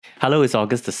Hello, it's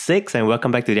August the 6th, and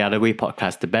welcome back to the Other Way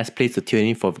podcast, the best place to tune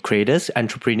in for creators,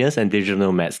 entrepreneurs, and digital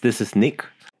nomads. This is Nick.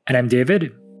 And I'm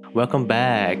David. Welcome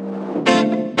back.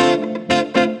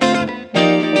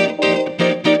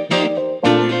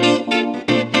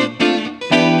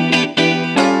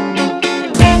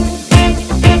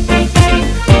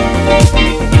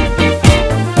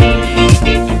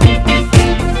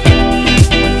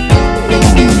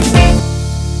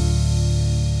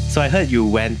 So I heard you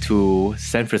went to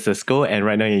San Francisco and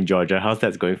right now you're in Georgia. How's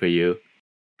that going for you?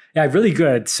 Yeah, really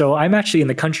good. So I'm actually in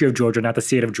the country of Georgia, not the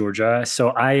state of Georgia.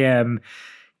 So I am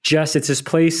it's this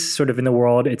place sort of in the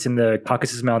world. It's in the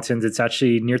Caucasus Mountains. It's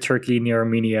actually near Turkey, near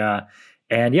Armenia.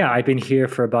 And yeah, I've been here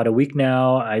for about a week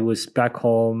now. I was back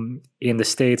home in the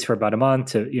States for about a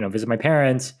month to, visit my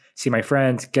parents, see my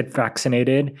friends, get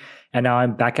vaccinated. And now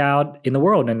I'm back out in the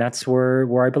world and that's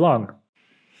where I belong.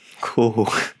 Cool.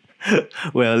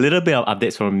 Well, a little bit of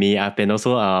updates from me. I've been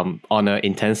also on an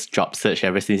intense job search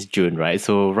ever since June, right?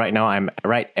 So right now I'm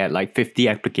right at like 50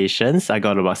 applications. I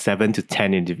got about 7 to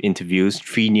 10 interviews,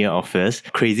 3 near offers.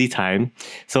 Crazy time.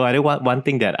 So I think one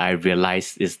thing that I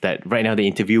realized is that right now the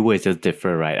interviewer is just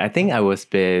different, right? I think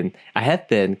I have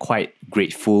been quite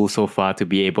grateful so far to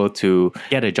be able to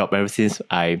get a job ever since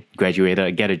I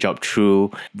graduated, get a job through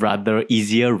rather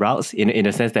easier routes in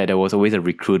the sense that there was always a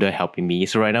recruiter helping me.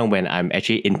 So right now when I'm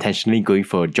actually intentionally going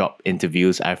for job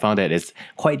interviews, I found that it's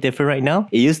quite different right now.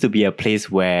 It used to be a place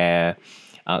where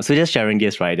so just sharing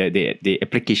this, right? The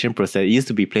application process, it used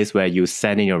to be a place where you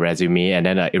send in your resume and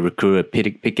then a recruiter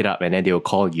pick it up and then they'll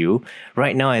call you.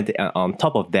 Right now, on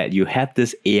top of that, you have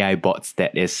this AI bots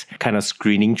that is kind of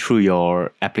screening through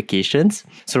your applications.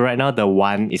 So right now, the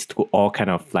one is to all kind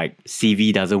of like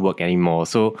CV doesn't work anymore.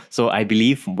 So I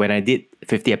believe when I did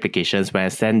 50 applications, when I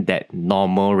sent that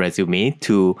normal resume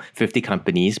to 50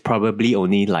 companies, probably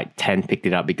only like 10 picked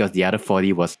it up because the other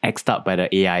 40 was X'd out by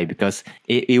the AI because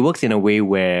it works in a way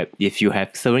where if you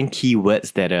have certain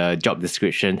keywords that a job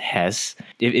description has,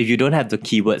 if you don't have the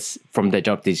keywords from that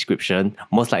job description,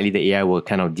 most likely the AI will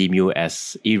kind of deem you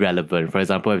as irrelevant. For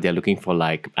example, if they're looking for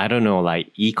like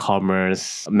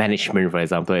e-commerce management, for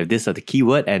example, if this is the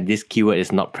keyword and this keyword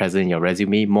is not present in your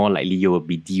resume, more likely you will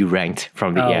be deranked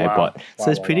from the AI bot. So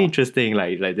it's pretty interesting,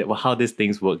 like how these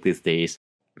things work these days.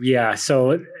 Yeah,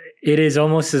 so it is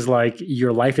almost as like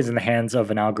your life is in the hands of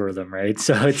an algorithm, right?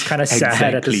 So it's kind of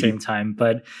sad at the same time,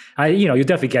 but you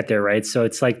definitely get there, right? So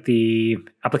it's like the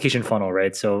application funnel,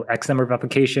 right? So X number of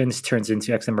applications turns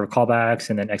into X number of callbacks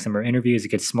and then X number of interviews. It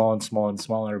gets small and small and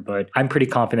smaller, but I'm pretty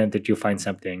confident that you'll find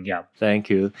something. Yeah. Thank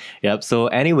you. Yep. So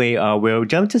anyway, we'll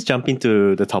just jump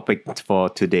into the topic for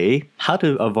today, how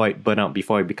to avoid burnout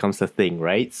before it becomes a thing,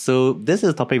 right? So this is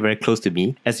a topic very close to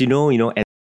me. As you know,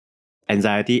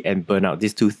 anxiety and burnout,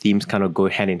 these two themes kind of go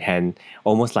hand in hand.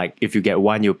 Almost like if you get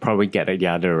one, you'll probably get the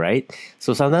other, right?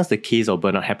 So sometimes the case of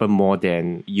burnout happen more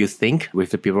than you think with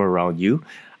the people around you.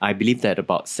 I believe that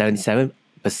about 77%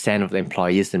 of the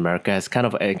employees in America has kind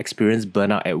of experienced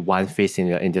burnout at one phase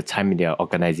in their time in their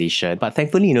organization. But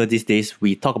thankfully, these days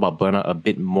we talk about burnout a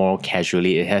bit more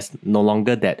casually. It has no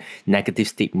longer that negative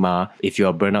stigma. If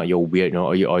you're burnout, you're weird,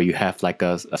 or you have like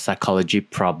a psychology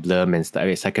problem and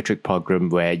a psychiatric problem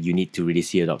where you need to really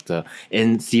see a doctor.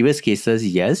 In serious cases,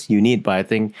 yes, you need, but I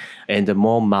think in the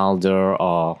more milder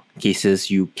or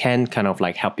cases, you can kind of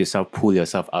like help yourself, pull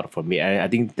yourself out from it. I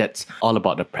think that's all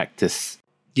about the practice.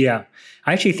 Yeah.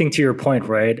 I actually think to your point,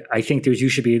 right? I think there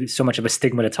should be so much of a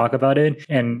stigma to talk about it.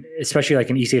 And especially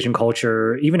like in East Asian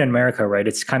culture, even in America, right?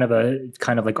 It's kind of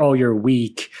like, oh, you're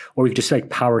weak or you just like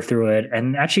power through it.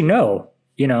 And actually, no,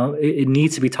 it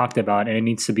needs to be talked about and it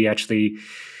needs to be actually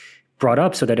brought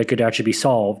up so that it could actually be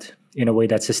solved in a way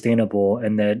that's sustainable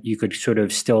and that you could sort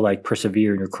of still like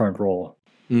persevere in your current role.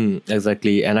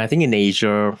 Exactly. And I think in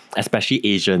Asia, especially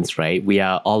Asians, right, we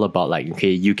are all about like, okay,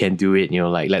 you can do it,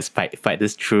 like let's fight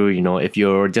this through, if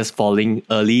you're just falling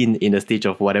early in the stage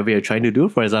of whatever you're trying to do.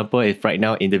 For example, if right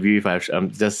now interview, if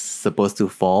I'm just supposed to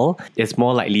fall, it's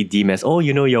more likely deemed as, oh,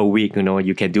 you're weak,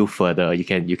 you can do further, you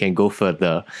can go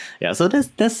further. Yeah. So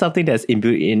that's something that's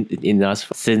inbuilt in us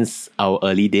since our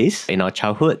early days in our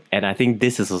childhood. And I think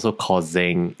this is also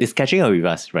it's catching up with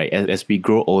us, right? As we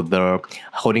grow older,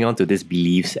 holding on to this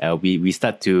belief, we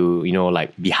start to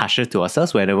like be harsher to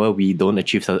ourselves whenever we don't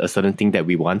achieve a certain thing that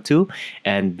we want to,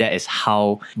 and that is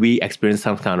how we experience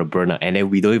some kind of burnout, and then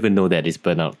we don't even know that it's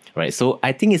burnout, right? So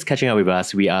I think it's catching up with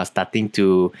us. We are starting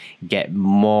to get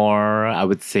more, I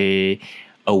would say,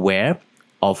 aware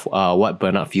of what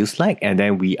burnout feels like, and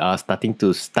then we are starting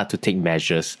to take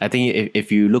measures. I think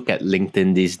if you look at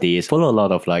LinkedIn these days, follow a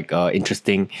lot of like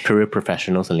interesting career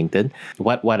professionals on LinkedIn.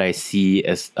 What I see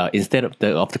is instead of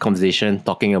the conversation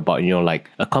talking about like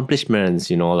accomplishments,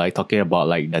 like talking about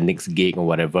like the next gig or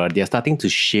whatever, they're starting to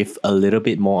shift a little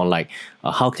bit more on like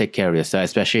how to take care of yourself,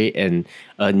 especially in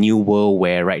a new world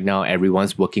where right now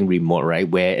everyone's working remote, right?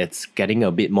 Where it's getting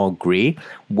a bit more gray,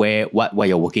 where what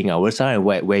your working hours are and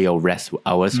where your rest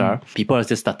hours are. People are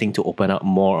just starting to open up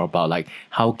more about like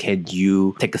how can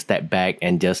you take a step back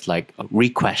and just like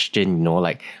re-question,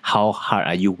 like how hard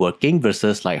are you working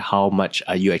versus like how much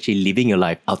are you actually living your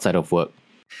life outside of work.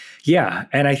 Yeah.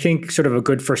 And I think sort of a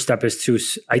good first step is to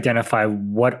identify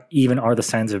what even are the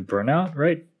signs of burnout,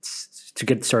 right? To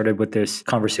get started with this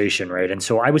conversation, right? And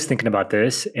so I was thinking about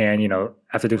this and,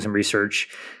 after doing some research,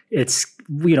 it's,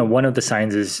 one of the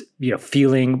signs is,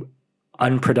 feeling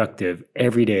unproductive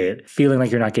every day, feeling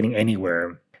like you're not getting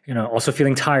anywhere, also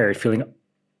feeling tired, feeling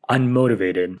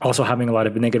unmotivated, also having a lot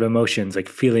of negative emotions, like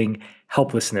feeling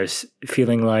helplessness,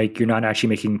 feeling like you're not actually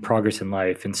making progress in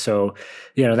life. And so,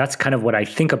 that's kind of what I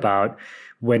think about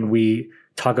when we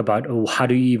talk about, how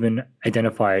do you even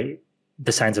identify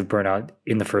the signs of burnout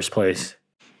in the first place?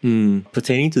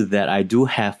 Pertaining to that, I do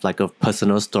have like a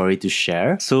personal story to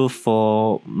share. So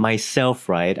for myself,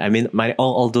 right, I mean,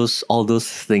 all those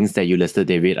things that you listed,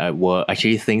 David, were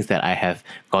actually things that I have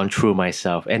gone through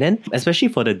myself. And then especially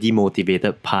for the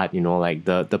demotivated part, like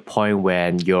the point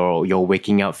when you're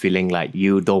waking up feeling like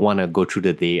you don't want to go through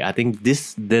the day. I think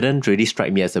this didn't really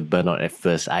strike me as a burnout at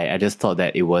first. I just thought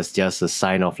that it was just a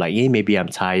sign of like, hey, maybe I'm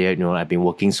tired. I've been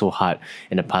working so hard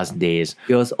in the past days.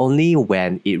 It was only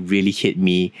when it really hit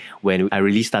me, when I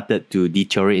really started to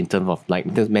deteriorate in terms of like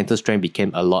mental strength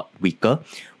became a lot weaker,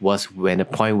 was when the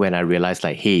point when I realized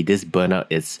like, hey, this burnout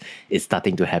is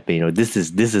starting to happen. This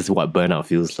is what burnout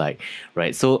feels like,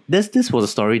 right? So this was a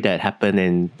story that happened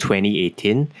in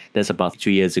 2018. That's about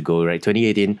 3 years ago, right?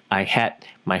 2018, I had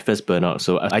my first burnout.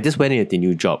 So I just went into a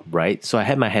new job, right? So I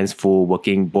had my hands full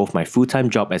working both my full-time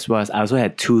job as well as I also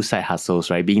had 2 side hustles,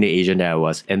 right? Being the Asian that I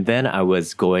was. And then I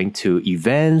was going to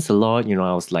events a lot,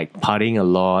 I was like partying a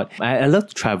lot. I love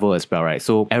to travel as well, right?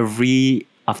 So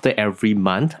after every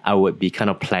month, I would be kind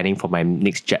of planning for my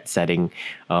next jet setting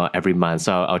every month.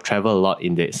 So I'll travel a lot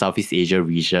in the Southeast Asia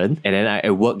region. And then I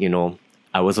work,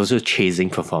 I was also chasing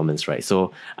performance, right?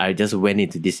 So I just went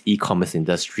into this e-commerce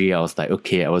industry. I was like,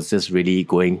 okay, I was just really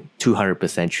going 200%,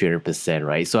 300%,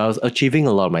 right? So I was achieving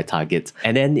a lot of my targets.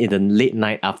 And then in the late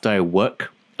night after I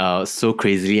work, so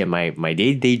crazily at my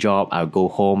day job, I'll go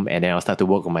home and then I'll start to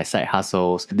work on my side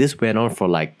hustles. This went on for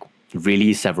like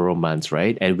really several months,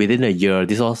 right? And within a year,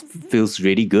 this all feels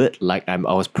really good. Like I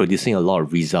was producing a lot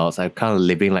of results. I'm kind of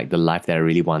living like the life that I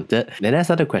really wanted. Then I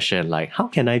started to question like, how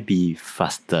can I be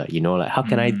faster? Like how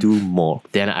can I do more?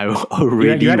 Then I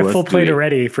already you had a full plate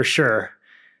already for sure.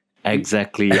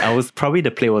 Exactly.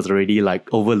 The plate was already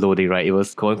like overloading, right? It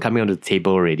was coming on the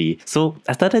table already. So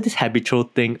I started this habitual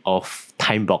thing of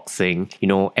time boxing,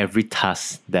 every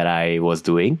task that I was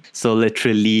doing. So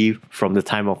literally from the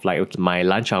time of like my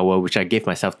lunch hour, which I gave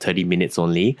myself 30 minutes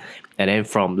only. And then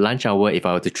from lunch hour, if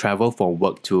I were to travel from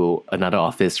work to another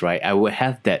office, right, I would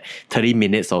have that 30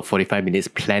 minutes or 45 minutes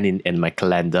planned in my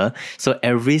calendar. So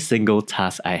every single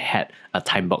task I had a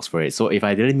time box for it. So if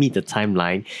I didn't meet the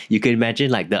timeline, you can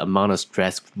imagine like the amount of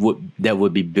stress that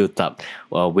would be built up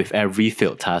with every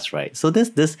failed task, right? So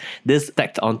this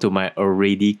stacked onto my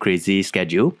already crazy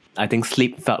schedule. I think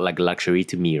sleep felt like a luxury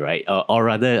to me, right? Or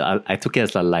rather, I took it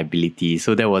as a liability.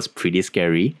 So that was pretty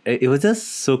scary. It was just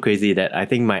so crazy that I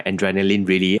think my adrenaline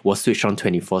really was switched on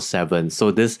 24/7.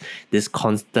 So this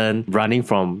constant running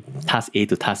from task A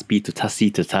to task B to task C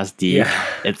to task D,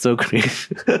 it's so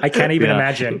crazy. I can't even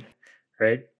imagine,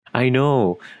 right? I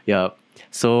know, yeah.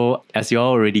 So as you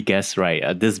all already guessed,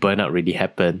 right, this burnout really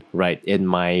happened, right, in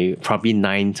my probably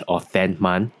 9th or 10th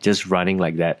month, just running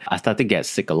like that. I started to get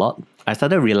sick a lot. I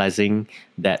started realizing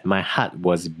that my heart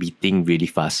was beating really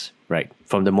fast, right?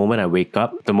 From the moment I wake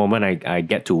up, the moment I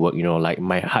get to work, like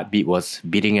my heartbeat was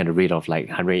beating at a rate of like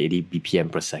 180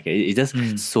 BPM per second. It's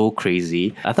just so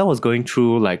crazy. I thought I was going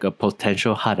through like a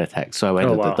potential heart attack. So I went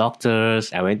to the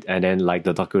doctors. And then like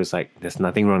the doctor was like, "There's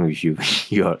nothing wrong with you.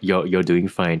 you're doing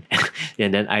fine."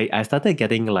 And then I started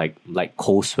getting like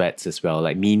cold sweats as well,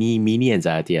 like mini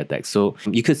anxiety attacks. So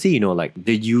you could see, like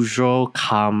the usual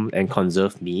calm and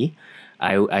conserved me,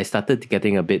 I started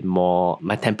getting a bit more,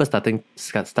 my temper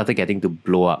started getting to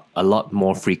blow up a lot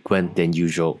more frequent than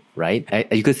usual, right?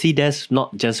 You could see this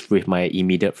not just with my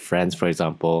immediate friends, for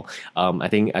example. I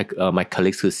think my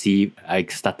colleagues could see I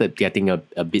started getting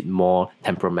a bit more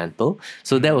temperamental.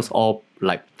 So that was all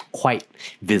like quite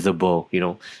visible,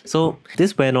 So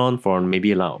this went on for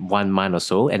maybe like 1 month or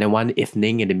so. And then one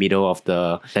evening in the middle of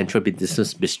the central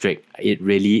business district, it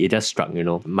just struck,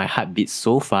 My heart beat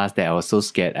so fast that I was so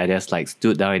scared. I just like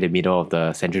stood down in the middle of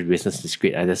the central business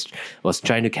district. I just was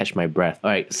trying to catch my breath.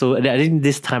 All right. So I think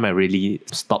this time I really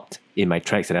stopped in my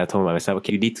tracks and I told myself,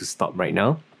 okay, you need to stop right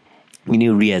now. You need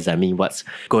to re-examine what's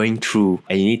going through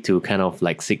and you need to kind of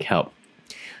like seek help.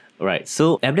 Right.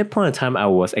 So at that point in time, I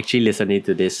was actually listening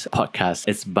to this podcast.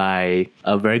 It's by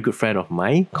a very good friend of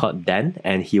mine called Dan,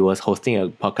 and he was hosting a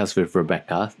podcast with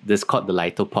Rebecca. This is called the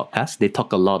Lito Podcast. They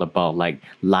talk a lot about like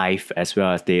life, as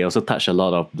well as they also touch a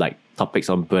lot of like topics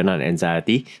on burnout and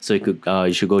anxiety. So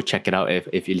you should go check it out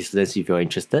if you listen, if you're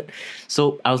interested.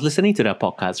 So I was listening to that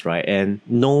podcast, right? And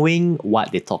knowing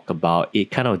what they talk about, it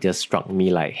kind of just struck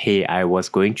me like, hey, I was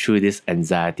going through this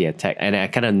anxiety attack and I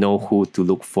kind of know who to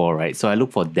look for, right? So I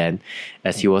looked for Dan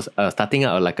as he was starting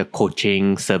out like a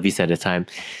coaching service at the time.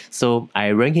 So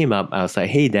I rang him up. I was like,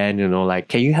 hey, Dan, like,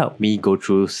 can you help me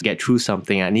get through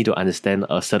something? I need to understand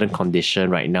a certain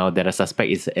condition right now that I suspect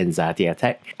is an anxiety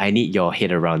attack. I need your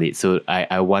head around it. So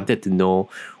I wanted to know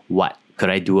what could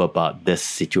I do about this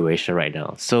situation right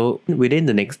now. So within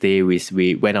the next day,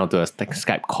 we went out to a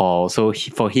Skype call. So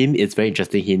for him, it's very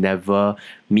interesting. He never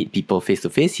meet people face to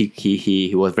face.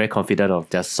 He was very confident of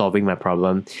just solving my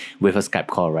problem with a Skype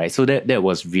call, right? So that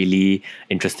was really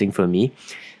interesting for me.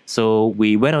 So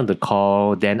we went on the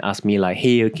call, then asked me like,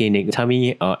 hey, okay, Nick, tell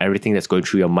me everything that's going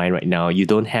through your mind right now. You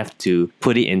don't have to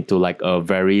put it into like a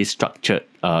very structured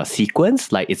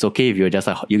sequence. Like it's okay if you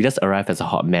just arrive as a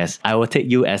hot mess. I will take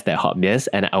you as that hot mess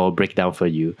and I will break down for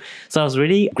you. So I was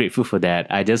really grateful for that.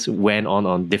 I just went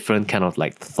on different kind of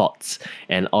like thoughts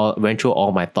and went through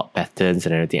all my thought patterns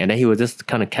and everything. And then he was just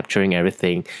kind of capturing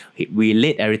everything. We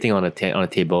laid everything on the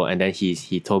table, and then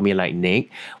he told me like, Nick,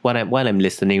 what I'm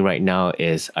listening right now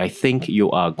is I think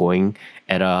you are going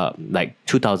at like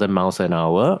 2,000 miles an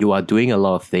hour. You are doing a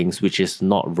lot of things which is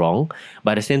not wrong,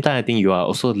 but at the same time, I think you are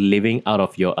also living out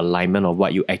of your alignment of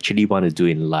what you actually want to do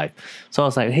in life. So I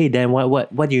was like, hey, Dan,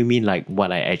 what do you mean like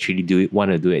what I actually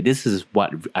want to do it? This is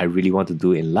what I really want to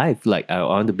do in life. Like I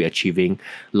want to be achieving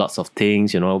lots of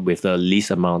things, with the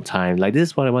least amount of time. Like this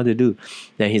is what I want to do.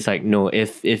 Then he's like, no,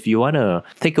 if you want to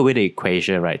take away the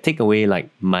equation, right? Take away like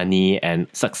money and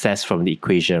success from the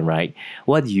equation, right?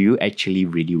 What do you actually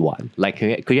really want? Like,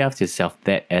 could you ask yourself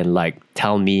that and like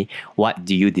tell me what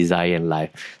do you desire in life?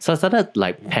 So I started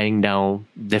like penning down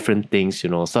different things,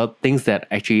 So things that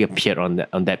actually appeared on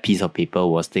that piece of paper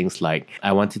was things like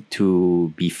I wanted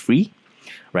to be free.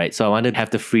 Right. So I wanted to have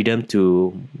the freedom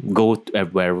to go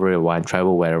wherever I want,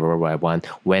 travel wherever I want,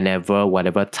 whenever,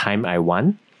 whatever time I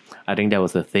want. I think that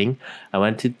was the thing. I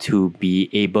wanted to be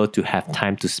able to have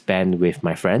time to spend with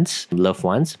my friends, loved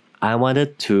ones. I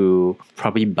wanted to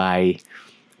probably buy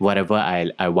whatever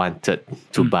I wanted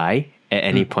to buy at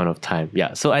any point of time.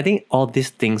 Yeah. So I think all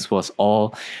these things was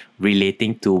all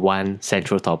relating to one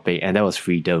central topic, and that was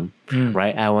freedom,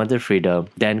 right? I wanted freedom.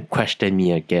 Then question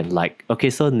me again, like,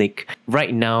 okay, so Nick,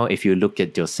 right now, if you look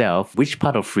at yourself, which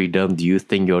part of freedom do you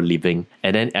think you're living?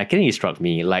 And then I think it struck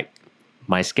me like,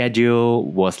 my schedule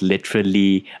was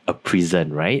literally a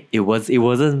prison, right? It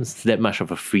wasn't that much of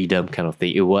a freedom kind of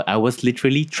thing. I was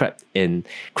literally trapped in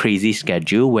crazy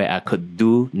schedule where I could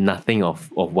do nothing of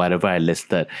whatever I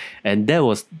listed. And that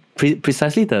was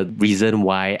precisely the reason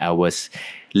why I was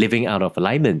living out of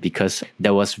alignment, because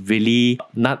there was really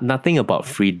nothing about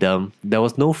freedom. There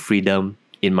was no freedom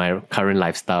in my current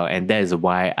lifestyle, and that is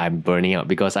why I'm burning out,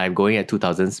 because I'm going at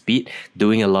 2,000 speed,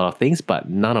 doing a lot of things,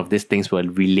 but none of these things were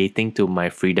relating to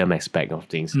my freedom aspect of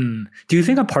things. Do you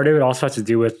think a part of it also has to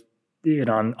do with,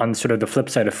 on sort of the flip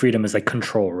side of freedom is like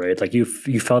control, right? Like you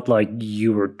felt like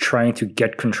you were trying to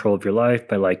get control of your life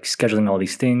by like scheduling all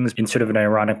these things in sort of an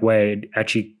ironic way. It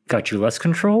actually got you less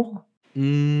control?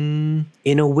 In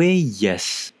a way,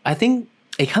 yes. I think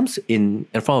it comes in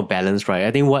from a balance, right?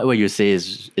 I think what you say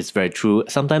is very true.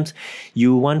 Sometimes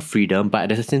you want freedom,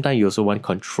 but at the same time, you also want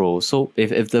control. So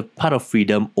if the part of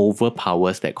freedom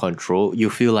overpowers that control, you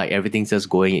feel like everything's just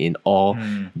going in all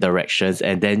directions.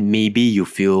 And then maybe you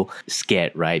feel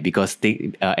scared, right? Because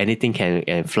anything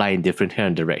can fly in different kind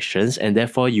of directions. And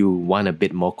therefore, you want a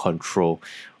bit more control,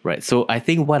 right? So I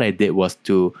think what I did was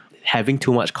to having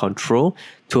too much control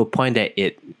to a point that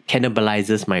it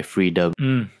cannibalizes my freedom.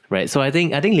 Right. So I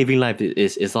think living life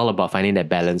is all about finding that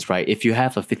balance, right? If you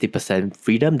have a 50%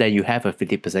 freedom, then you have a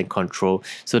 50% control,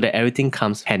 so that everything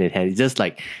comes hand in hand. It's just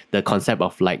like the concept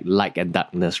of like light and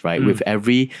darkness, right? With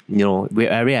every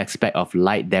aspect of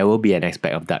light, there will be an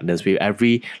aspect of darkness. With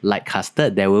every light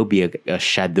casted, there will be a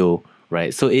shadow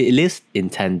right? So it lives in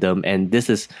tandem, and this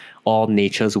is all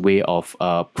nature's way of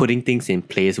putting things in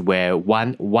place where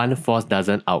one force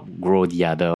doesn't outgrow the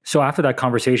other. So after that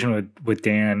conversation with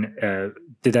Dan,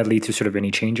 did that lead to sort of any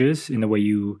changes in the way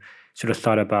you sort of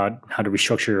thought about how to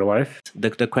restructure your life?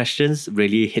 The questions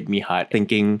really hit me hard,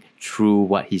 thinking through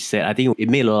what he said. I think it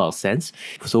made a lot of sense.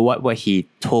 So what he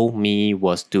told me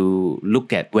was to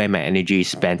look at where my energy is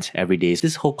spent every day.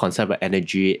 This whole concept of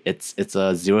energy, it's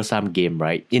a zero-sum game,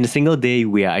 right? In a single day,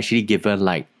 we are actually given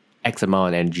like X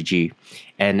amount of energy,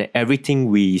 and everything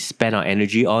we spend our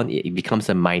energy on, it becomes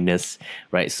a minus,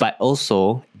 right? But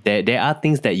also, there are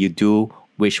things that you do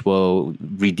which will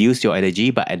reduce your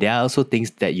energy, but there are also things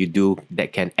that you do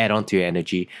that can add on to your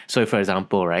energy. So for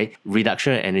example, right,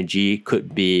 reduction in energy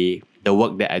could be the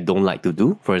work that I don't like to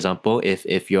do. For example,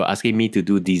 if you're asking me to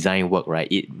do design work, right,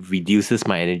 it reduces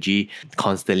my energy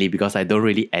constantly because I don't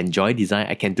really enjoy design.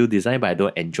 I can do design, but I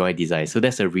don't enjoy design. So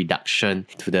that's a reduction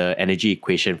to the energy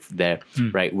equation there,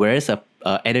 right? Whereas a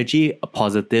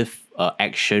positive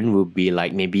action would be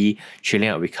like maybe chilling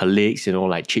out with colleagues,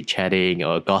 like chit-chatting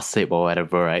or gossip or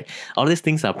whatever, right? All these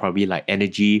things are probably like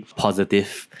energy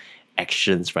positive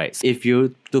actions, right? So if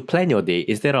you to plan your day,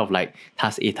 instead of like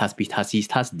task A, task B, task C,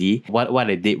 task D, what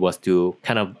I did was to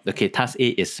kind of, task A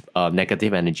is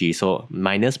negative energy. So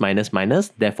minus, minus, minus.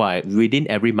 Therefore, within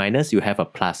every minus, you have a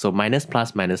plus. So minus,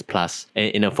 plus, minus, plus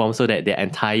in a form so that the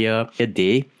entire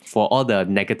day, for all the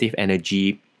negative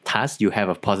energy tasks, you have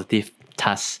a positive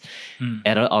task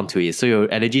added onto it. So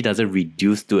your energy doesn't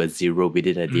reduce to a zero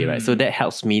within a day, right? So that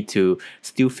helps me to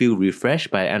still feel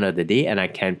refreshed by the end of the day, and I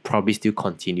can probably still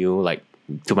continue like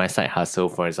to my side hustle,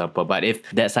 for example. But if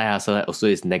that side hustle also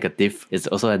is negative, it's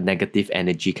also a negative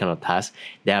energy kind of task,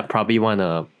 then I probably want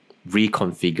to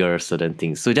reconfigure certain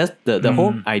things. So just the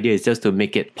whole idea is just to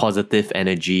make it positive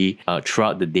energy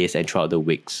throughout the days and throughout the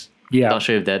weeks. Yeah, not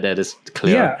sure if that is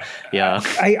clear. Yeah.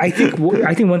 I think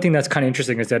one thing that's kind of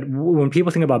interesting is that when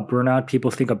people think about burnout,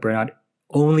 people think of burnout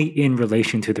only in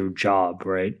relation to their job,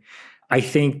 right? I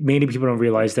think many people don't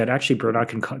realize that actually burnout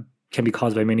can be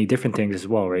caused by many different things as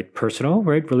well, right? Personal,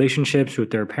 right? Relationships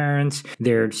with their parents,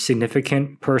 their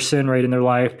significant person, right, in their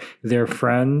life, their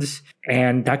friends.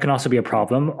 And that can also be a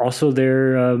problem. Also,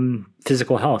 their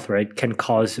physical health, right, can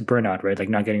cause burnout, right? Like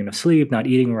not getting enough sleep, not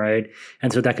eating right.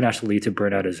 And so that can actually lead to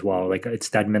burnout as well. Like it's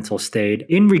that mental state.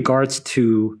 In regards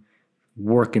to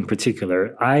work in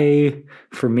particular, I've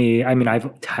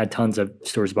had tons of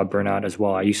stories about burnout as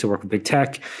well. I used to work with big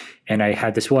tech, and I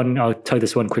had I'll tell you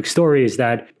this one quick story, is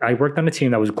that I worked on a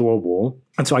team that was global.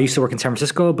 And so I used to work in San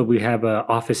Francisco, but we have an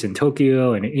office in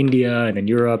Tokyo and in India and in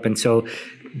Europe. And so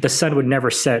the sun would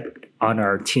never set on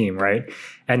our team, right?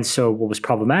 And so what was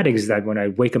problematic is that when I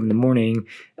wake up in the morning,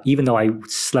 even though I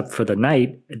slept for the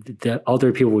night, the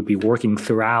other people would be working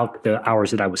throughout the hours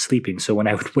that I was sleeping. So when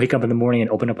I would wake up in the morning and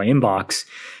open up my inbox,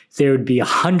 there would be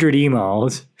 100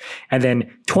 emails, and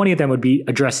then 20 of them would be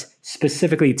addressed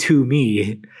specifically to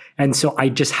me. And so I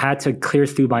just had to clear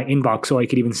through my inbox so I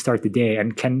could even start the day.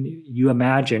 And can you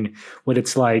imagine what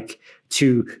it's like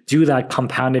to do that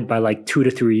compounded by like 2 to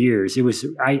 3 years? It was,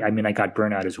 I got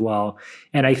burnout as well.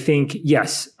 And I think,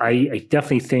 yes, I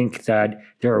definitely think that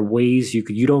there are ways you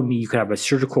could have a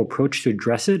surgical approach to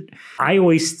address it. I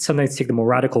always sometimes take the more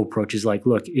radical approach, is like,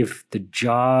 look, if the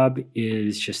job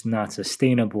is just not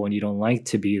sustainable and you don't like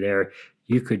to be there,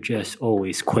 you could just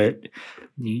always quit.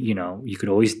 You could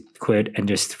always quit and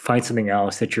just find something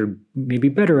else that you're maybe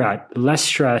better at, less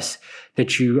stress,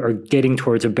 that you are getting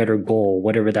towards a better goal,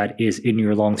 whatever that is in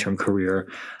your long-term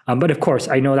career. But of course,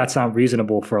 I know that's not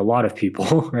reasonable for a lot of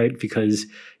people, right? Because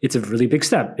it's a really big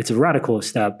step. It's a radical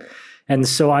step. And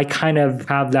so I kind of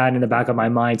have that in the back of my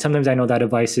mind. Sometimes I know that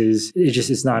advice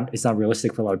it's not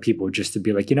realistic for a lot of people, just to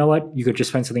be like, you know what, you could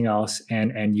just find something else,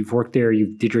 and you've worked there, you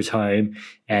did your time,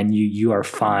 and you are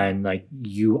fine. Like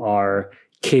you are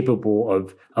capable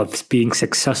of being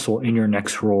successful in your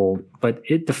next role. But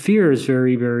the fear is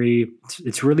very, very,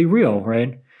 it's really real,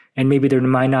 right? And maybe there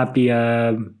might not be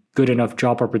a good enough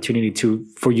job opportunity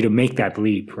for you to make that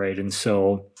leap, right? And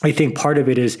so I think part of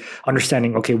it is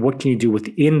understanding, okay, what can you do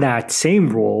within that same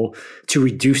role to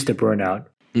reduce the burnout?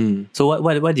 So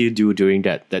what do you do during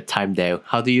that time there?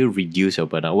 How do you reduce your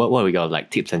burnout? What were your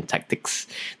like tips and tactics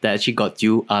that actually got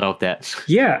you out of that?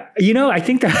 Yeah, I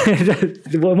think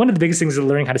that one of the biggest things is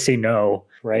learning how to say no,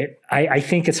 right? I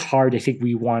think it's hard. I think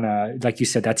we want to, like you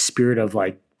said, that spirit of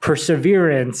like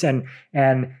perseverance,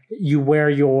 and you wear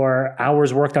your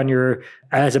hours worked on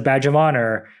as a badge of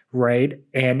honor, right?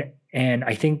 And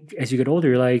I think as you get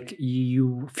older, like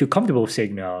you feel comfortable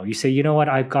saying no. You say, you know what,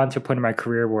 I've gone to a point in my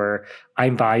career where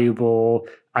I'm valuable.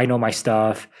 I know my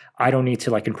stuff. I don't need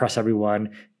to like impress everyone.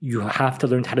 You have to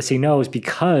learn how to say no is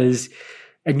because,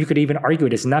 and you could even argue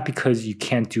it's not because you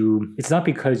can't do, it's not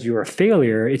because you're a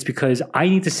failure. It's because I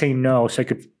need to say no so I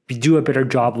could do a better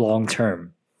job long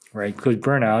term, right? Because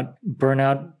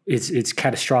burnout it's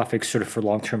catastrophic sort of for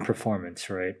long-term performance,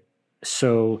 right?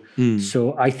 So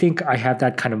I think I have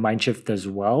that kind of mind shift as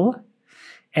well.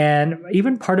 And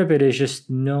even part of it is just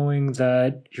knowing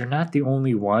that you're not the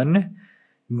only one,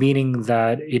 meaning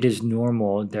that it is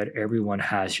normal that everyone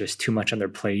has just too much on their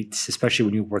plates, especially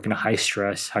when you work in a high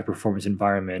stress, high performance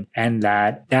environment. And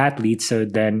that leads to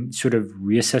then sort of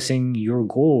reassessing your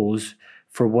goals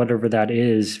for whatever that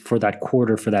is for that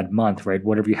quarter, for that month, right?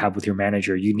 Whatever you have with your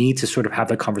manager, you need to sort of have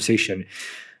that conversation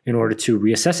in order to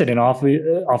reassess it. And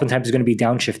oftentimes it's going to be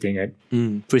downshifting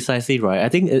it. Precisely right. I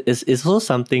think it's also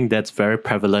something that's very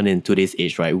prevalent in today's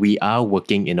age, right? We are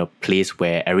working in a place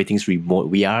where everything's remote.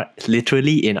 We are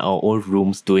literally in our own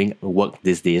rooms doing work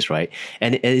these days, right?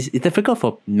 And it's difficult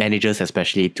for managers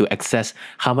especially to access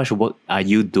how much work are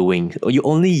you doing.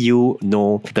 You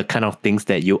know the kind of things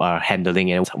that you are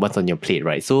handling and what's on your plate,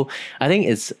 right? So I think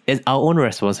it's our own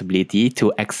responsibility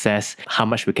to access how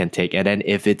much we can take. And then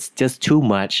if it's just too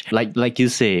much, like you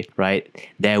say, right,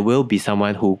 there will be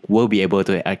someone who will be able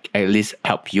to at least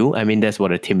help you. I mean, that's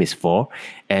what a team is for.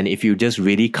 And if you just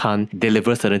really can't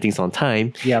deliver certain things on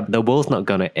time, the world's not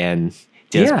going to end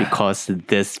just because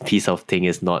this piece of thing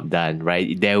is not done,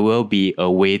 right? There will be a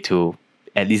way to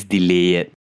at least delay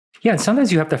it. Yeah, and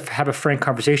sometimes you have to have a frank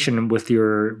conversation with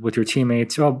your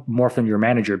teammates, well, more than your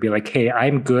manager. Be like, hey,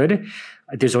 I'm good.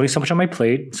 There's only so much on my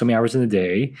plate, so many hours in the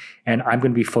day, and I'm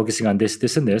going to be focusing on this,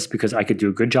 this, and this because I could do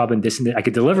a good job in this and this. I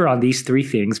could deliver on these 3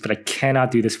 things, but I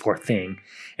cannot do this 4th thing.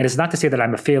 And it's not to say that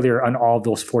I'm a failure on all of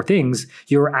those 4 things.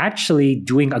 You're actually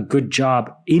doing a good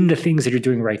job in the things that you're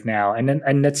doing right now.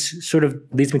 And that's sort of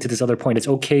leads me to this other point. It's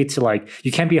okay to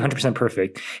you can't be 100%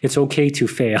 perfect. It's okay to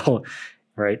fail,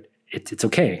 right? It's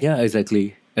okay. Yeah,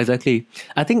 exactly.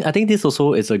 I think this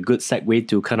also is a good segue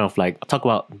to kind of talk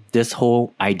about this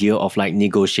whole idea of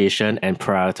negotiation and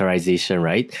prioritization,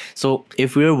 right? So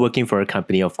if we're working for a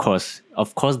company, of course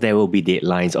there will be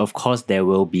deadlines. Of course there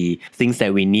will be things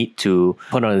that we need to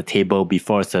put on the table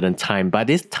before a certain time. But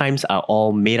these times are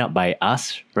all made up by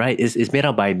us, right? It's made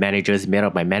up by managers, made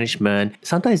up by management.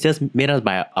 Sometimes just made up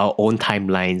by our own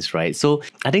timelines, right? So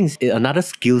I think another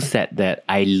skill set that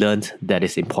I learned that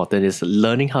is important is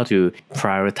learning how to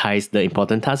prioritize the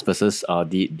important tasks versus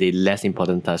the less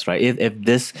important tasks, right? If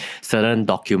this certain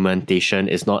documentation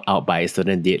is not out by a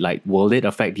certain date, will it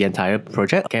affect the entire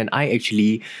project? Can I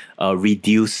actually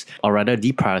reduce or rather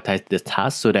deprioritize the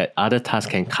task so that other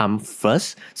tasks can come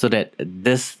first, so that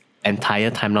this entire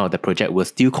timeline of the project will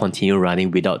still continue running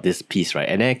without this piece, right?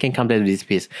 And then it can come back to this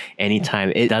piece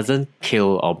anytime. It doesn't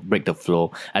kill or break the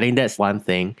flow. I think that's one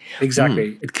thing.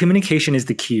 Exactly. Communication is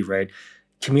the key, right?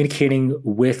 Communicating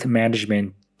with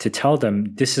management to tell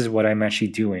them, this is what I'm actually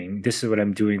doing. This is what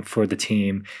I'm doing for the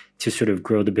team to sort of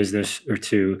grow the business or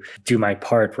to do my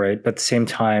part, right? But at the same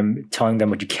time, telling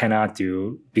them what you cannot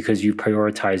do because you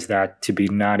prioritize that to be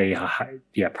not a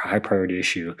high priority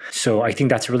issue. So I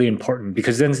think that's really important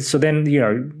because then,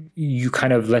 you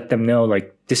kind of let them know,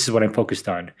 this is what I'm focused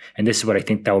on. And this is what I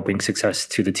think that will bring success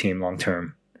to the team long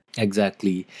term.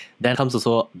 Exactly. Then comes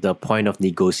also the point of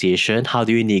negotiation. How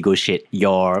do you negotiate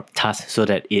your task so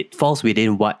that it falls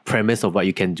within what premise of what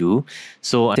you can do?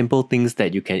 So simple things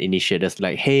that you can initiate is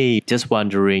hey, just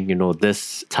wondering,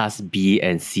 this task B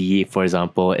and C, for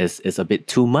example, is a bit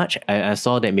too much. I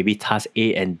saw that maybe task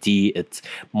A and D, it's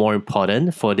more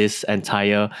important for this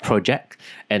entire project.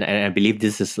 And I believe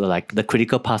this is the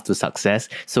critical path to success.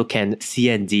 So can C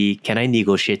and D, can I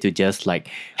negotiate to just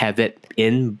have it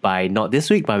in by not this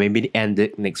week, but maybe end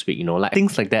it next week,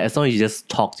 things like that. As long as you just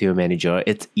talk to your manager,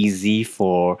 it's easy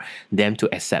for them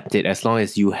to accept it as long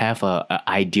as you have a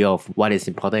idea of what is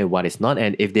important and what is not.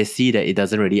 And if they see that it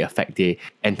doesn't really affect the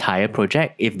entire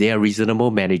project, if they are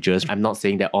reasonable managers, I'm not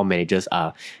saying that all managers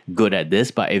are good at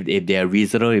this, but if they are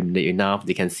reasonable enough,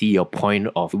 they can see your point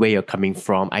of where you're coming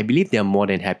from. I believe they're more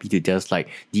than happy to just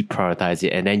deprioritize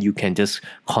it, and then you can just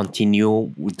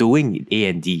continue doing A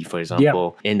and D, for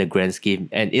example, in the grand scheme.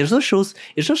 And it also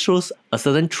shows a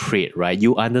certain trait, right?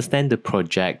 You understand the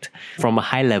project from a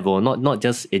high level, not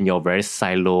just in your very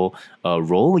silo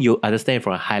role. You understand it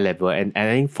from a high level, and I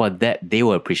think for that they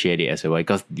will appreciate it as well,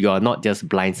 because you are not just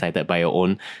blindsided by your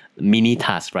own mini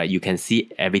task, right? You can see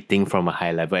everything from a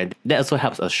high level, and that also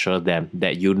helps assure them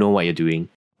that you know what you're doing.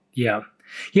 Yeah,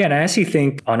 and I actually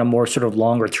think on a more sort of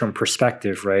longer term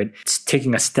perspective, right? It's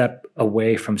taking a step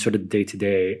away from sort of day to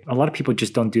day. A lot of people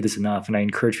just don't do this enough, and I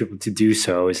encourage people to do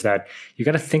so, is that you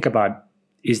got to think about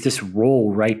is this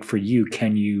role right for you?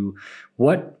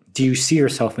 What do you see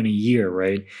yourself in a year,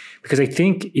 right? Because I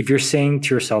think if you're saying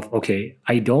to yourself, okay,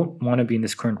 I don't want to be in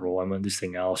this current role, I want this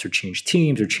thing else, or change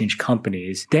teams or change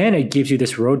companies, then it gives you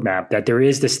this roadmap that there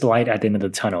is this light at the end of the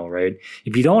tunnel, right?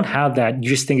 If you don't have that, you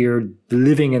just think you're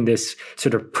living in this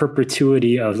sort of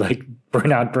perpetuity of like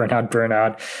burnout. And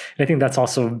I think that's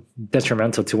also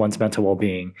detrimental to one's mental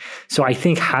well-being. So I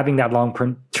think having that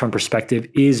long-term perspective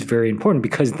is very important,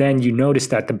 because then you notice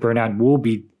that the burnout will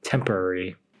be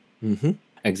temporary. Mm-hmm.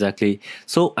 Exactly.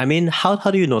 So, I mean, how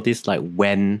do you notice like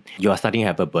when you are starting to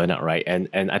have a burnout, right? And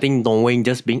I think knowing,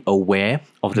 just being aware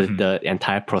of the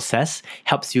entire process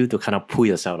helps you to kind of pull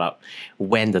yourself up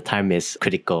when the time is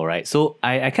critical, right? So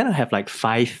I kind of have like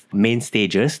 5 main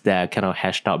stages that I kind of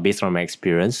hashed out based on my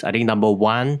experience. I think number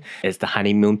 1 is the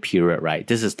honeymoon period, right?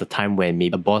 This is the time when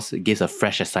maybe a boss gives a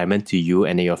fresh assignment to you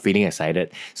and then you're feeling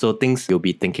excited. So things you'll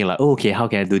be thinking like, oh, okay, how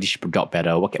can I do this job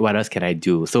better? What else can I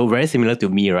do? So very similar to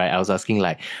me, right? I was asking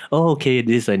like, oh, okay,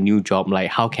 this is a new job. Like,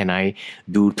 how can I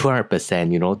do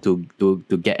 200%,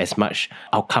 to get as much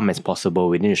outcome as possible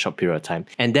within a short period of time?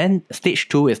 And then stage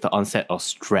 2 is the onset of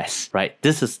stress, right?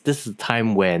 This is the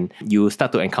time when you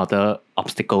start to encounter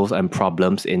obstacles and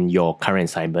problems in your current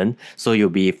assignment. So you'll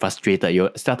be frustrated.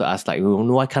 You'll start to ask like,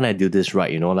 why can't I do this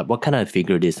right? Like, what can I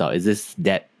figure this out? Is this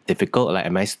that difficult? Like,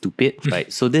 am I stupid?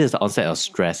 Right? So this is the onset of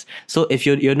stress. So if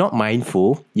you're not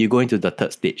mindful, you go into the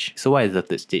third stage. So what is the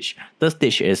third stage? Third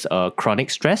stage is chronic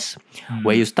stress,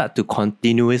 where you start to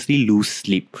continuously lose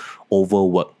sleep over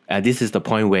work. This is the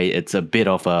point where it's a bit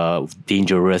of a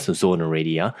dangerous zone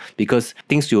already, because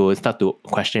things you start to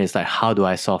question is like, how do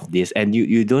I solve this? And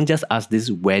you don't just ask this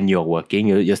when you're working.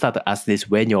 You start to ask this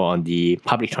when you're on the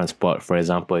public transport, for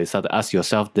example. You start to ask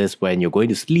yourself this when you're going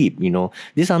to sleep.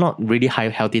 These are not really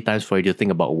healthy times for you to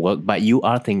think about work, but you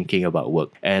are thinking about work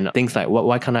and things like,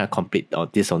 why can't I complete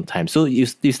this on time? So you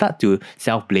start to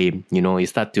self-blame. You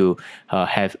start to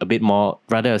have a bit more,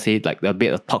 rather say like a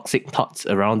bit of toxic thoughts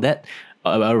around that.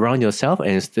 Around yourself,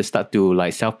 and start to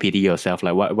like self-pity yourself,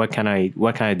 like why can't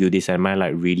I do this? Am I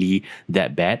like really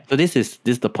that bad? So this is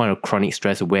the point of chronic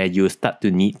stress, where you start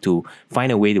to need to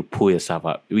find a way to pull yourself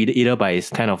up, either by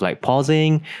kind of like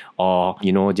pausing or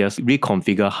just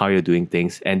reconfigure how you're doing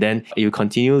things. And then you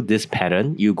continue this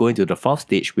pattern, you go into the 4th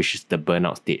stage, which is the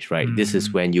burnout stage, right? This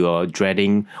is when you are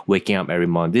dreading waking up every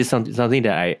morning. This is something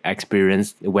that I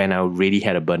experienced when I really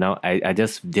had a burnout. I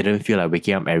just didn't feel like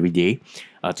waking up every day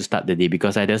to start the day,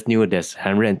 because I just knew there's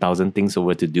 100,000 things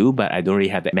over to do, but I don't really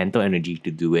have the mental energy to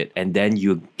do it. And then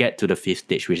you get to the 5th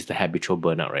stage, which is the habitual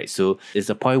burnout, right? So it's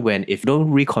a point when if you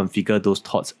don't reconfigure those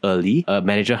thoughts early, a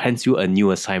manager hands you a new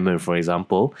assignment, for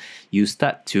example, you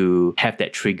start to have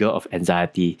that trigger of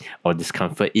anxiety or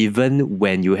discomfort, even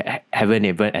when you haven't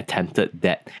even attempted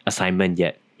that assignment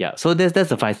yet. Yeah, so that's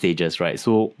the 5 stages, right?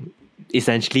 So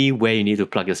essentially where you need to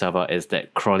plug yourself out is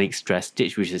that chronic stress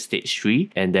stage, which is stage 3.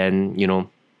 And then,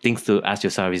 things to ask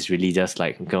yourself is really just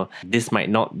like, this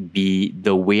might not be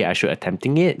the way I should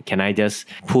attempting it. Can I just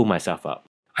pull myself up?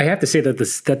 I have to say that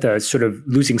the sort of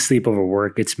losing sleep over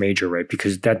work, it's major, right?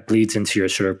 Because that bleeds into your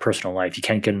sort of personal life. You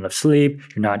can't get enough sleep,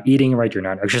 you're not eating right, you're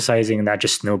not exercising, and that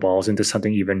just snowballs into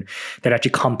something even that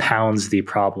actually compounds the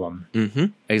problem. Mm-hmm,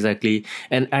 exactly.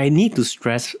 And I need to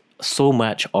stress so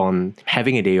much on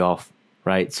having a day off.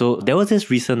 Right. So there was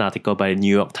this recent article by the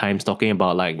New York Times talking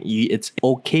about like it's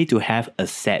okay to have a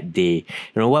sad day.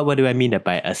 What do I mean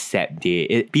by a sad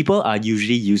day? People are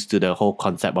usually used to the whole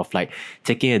concept of like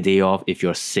taking a day off if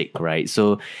you're sick, right?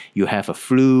 So you have a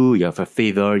flu, you have a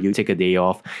fever, you take a day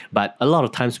off. But a lot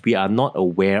of times we are not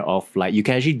aware of like you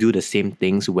can actually do the same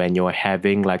things when you're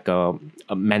having like a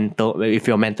mental, if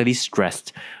you're mentally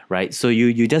stressed, right? So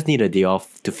you just need a day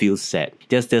off to feel sad.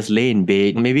 Just lay in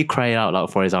bed, maybe cry out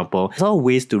loud, for example. There's all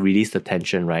ways to release the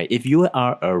tension, right? If you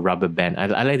are a rubber band,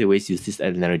 I like the way you use this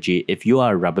analogy. If you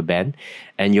are a rubber band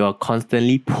and you're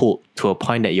constantly pulled to a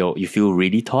point that you feel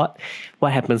really taut,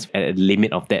 what happens at the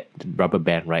limit of that rubber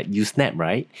band, right? You snap,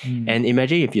 right? And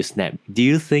imagine if you snap, do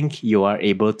you think you are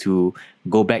able to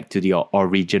go back to your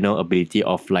original ability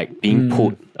of like being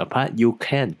pulled apart? You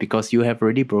can't, because you have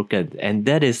already broken. And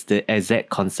that is the exact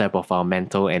concept of our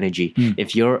mental energy.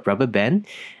 If you're a rubber band,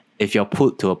 if you're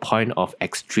put to a point of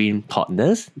extreme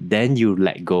tautness, then you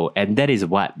let go. And that is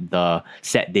what the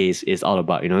sad days is all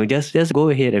about. Just go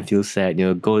ahead and feel sad.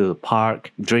 Go to the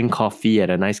park, drink coffee at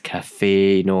a nice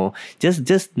cafe,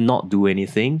 just not do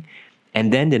anything.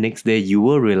 And then the next day you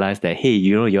will realize that, hey,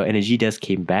 your energy just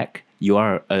came back. You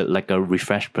are like a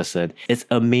refreshed person. It's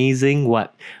amazing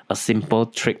what a simple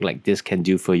trick like this can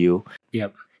do for you.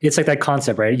 Yep. It's like that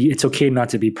concept, right? It's okay not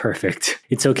to be perfect.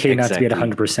 It's okay not to be at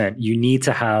 100%. You need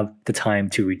to have the time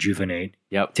to rejuvenate,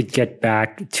 to get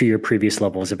back to your previous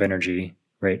levels of energy,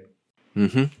 right?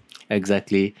 Mm-hmm.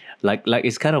 Exactly. Like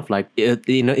it's kind of like,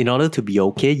 in order to be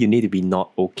okay, you need to be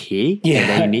not okay. Yeah. And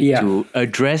then you need to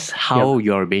address how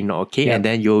you're being not okay. And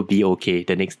then you'll be okay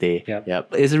the next day. Yep.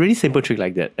 It's a really simple trick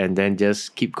like that. And then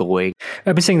just keep going.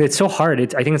 I've been saying that it's so hard.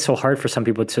 I think it's so hard for some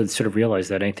people to sort of realize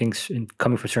that. I think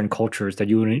coming from certain cultures that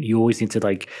you always need to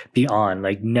like be on,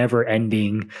 like never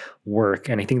ending work.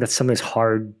 And I think that's something that's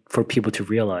hard for people to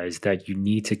realize, that you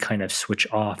need to kind of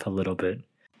switch off a little bit.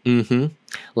 Mm-hmm.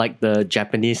 Like the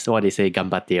Japanese, what they say,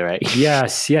 ganbatte, right?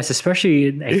 Yes. Especially,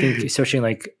 I think, especially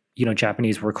like,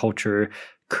 Japanese work culture,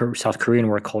 South Korean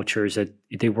work cultures, that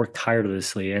they work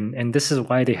tirelessly, and this is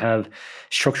why they have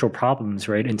structural problems,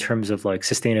 right? In terms of like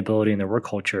sustainability in their work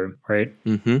culture, right?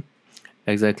 Mm-hmm.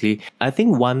 Exactly. I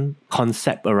think one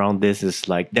concept around this is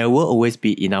like, there will always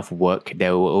be enough work.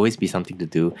 There will always be something to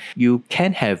do. You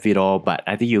can have it all, but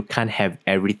I think you can't have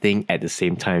everything at the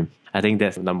same time. I think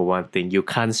that's the number one thing. You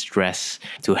can't stress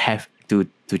to have to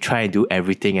try and do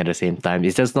everything at the same time.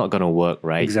 It's just not going to work,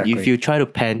 right? Exactly. If you try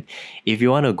to if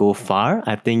you want to go far,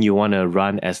 I think you want to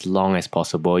run as long as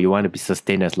possible. You want to be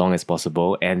sustained as long as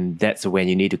possible. And that's when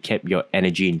you need to keep your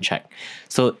energy in check.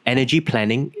 So energy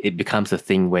planning, it becomes a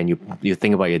thing when you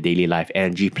think about your daily life.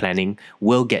 Energy planning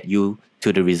will get you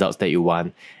to the results that you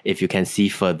want if you can see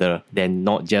further than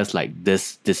not just like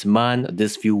this month,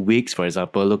 this few weeks, for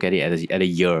example. Look at it at a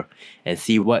year and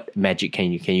see what magic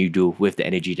can you do with the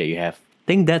energy that you have.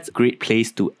 I think that's a great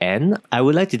place to end. I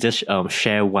would like to just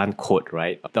share one quote,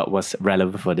 right, that was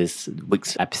relevant for this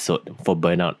week's episode for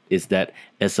Burnout.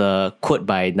 It's a quote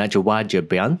by Najwa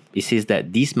Jabian. It says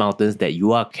that these mountains that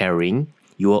you are carrying,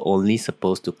 you are only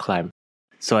supposed to climb.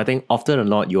 So I think often or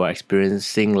not, you are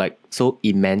experiencing like so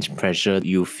immense pressure.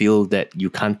 You feel that you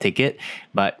can't take it,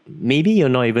 but maybe you're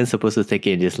not even supposed to take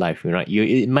it in this life, right?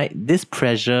 This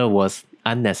pressure was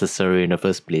unnecessary in the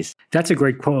first place. That's a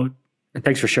great quote.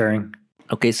 Thanks for sharing.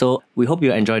 Okay, so we hope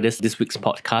you enjoyed this week's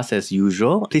podcast as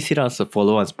usual. Please hit us a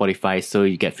follow on Spotify so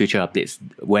you get future updates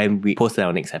when we post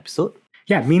our next episode.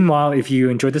 Yeah, meanwhile, if you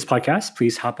enjoyed this podcast,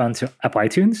 please hop onto Apple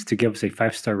iTunes to give us a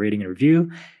 5-star rating and review,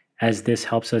 as this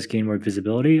helps us gain more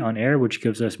visibility on air, which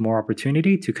gives us more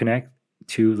opportunity to connect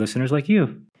to listeners like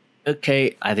you.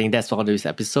 Okay, I think that's all for this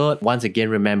episode. Once again,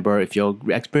 remember, if you're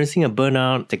experiencing a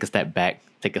burnout, take a step back,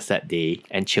 take a sad day,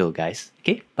 and chill, guys.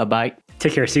 Okay, bye-bye.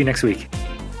 Take care. See you next week.